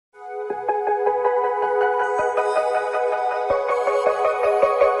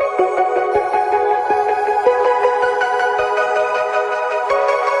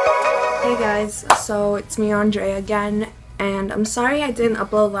guys, so it's me, Andrea, again, and I'm sorry I didn't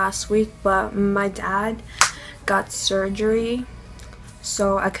upload last week, but my dad got surgery,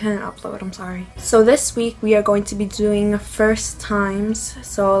 so I couldn't upload. I'm sorry. So this week we are going to be doing first times,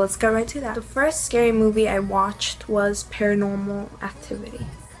 so let's get right to that. The first scary movie I watched was Paranormal Activity.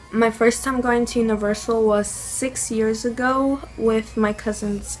 My first time going to Universal was 6 years ago with my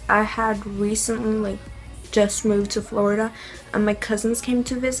cousins. I had recently just moved to Florida, and my cousins came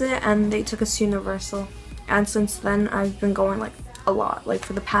to visit and they took us to Universal, and since then I've been going a lot.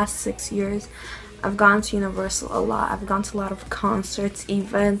 For the past 6 years I've gone to Universal a lot. I've gone to a lot of concerts,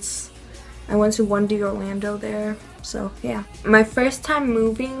 events. I went to One Day Orlando there, so yeah. My first time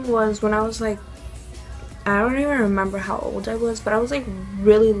moving was when I was I don't even remember how old I was, but I was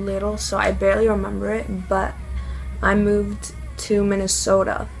really little, so I barely remember it. But I moved to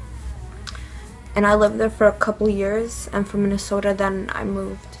Minnesota and I lived there for a couple years, and from Minnesota then I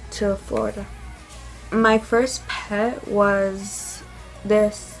moved to Florida. My first pet was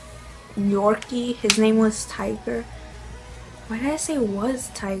this Yorkie. His name was Tiger. Why did I say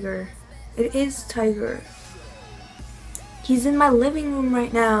was Tiger? It is Tiger. He's in my living room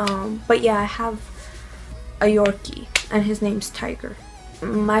right now. But yeah, I have a Yorkie and his name's Tiger.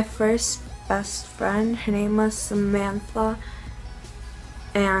 My first best friend, her name was Samantha,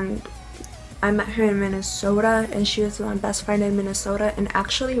 and I met her in Minnesota, and she was my best friend in Minnesota. And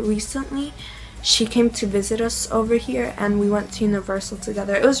actually recently she came to visit us over here and we went to Universal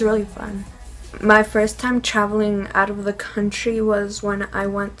together. It was really fun. My first time traveling out of the country was when I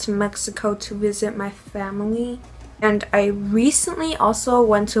went to Mexico to visit my family, and I recently also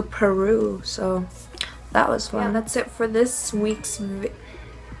went to Peru, so that was fun. Yeah, that's it for this week's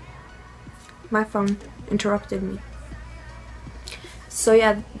my phone interrupted me. So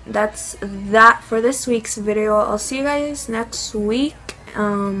yeah, that's that for this week's video. I'll see you guys next week.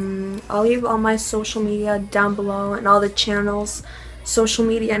 I'll leave all my social media down below, and all the channels, social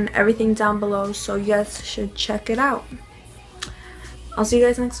media and everything down below, so you guys should check it out. I'll see you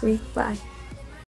guys next week. Bye.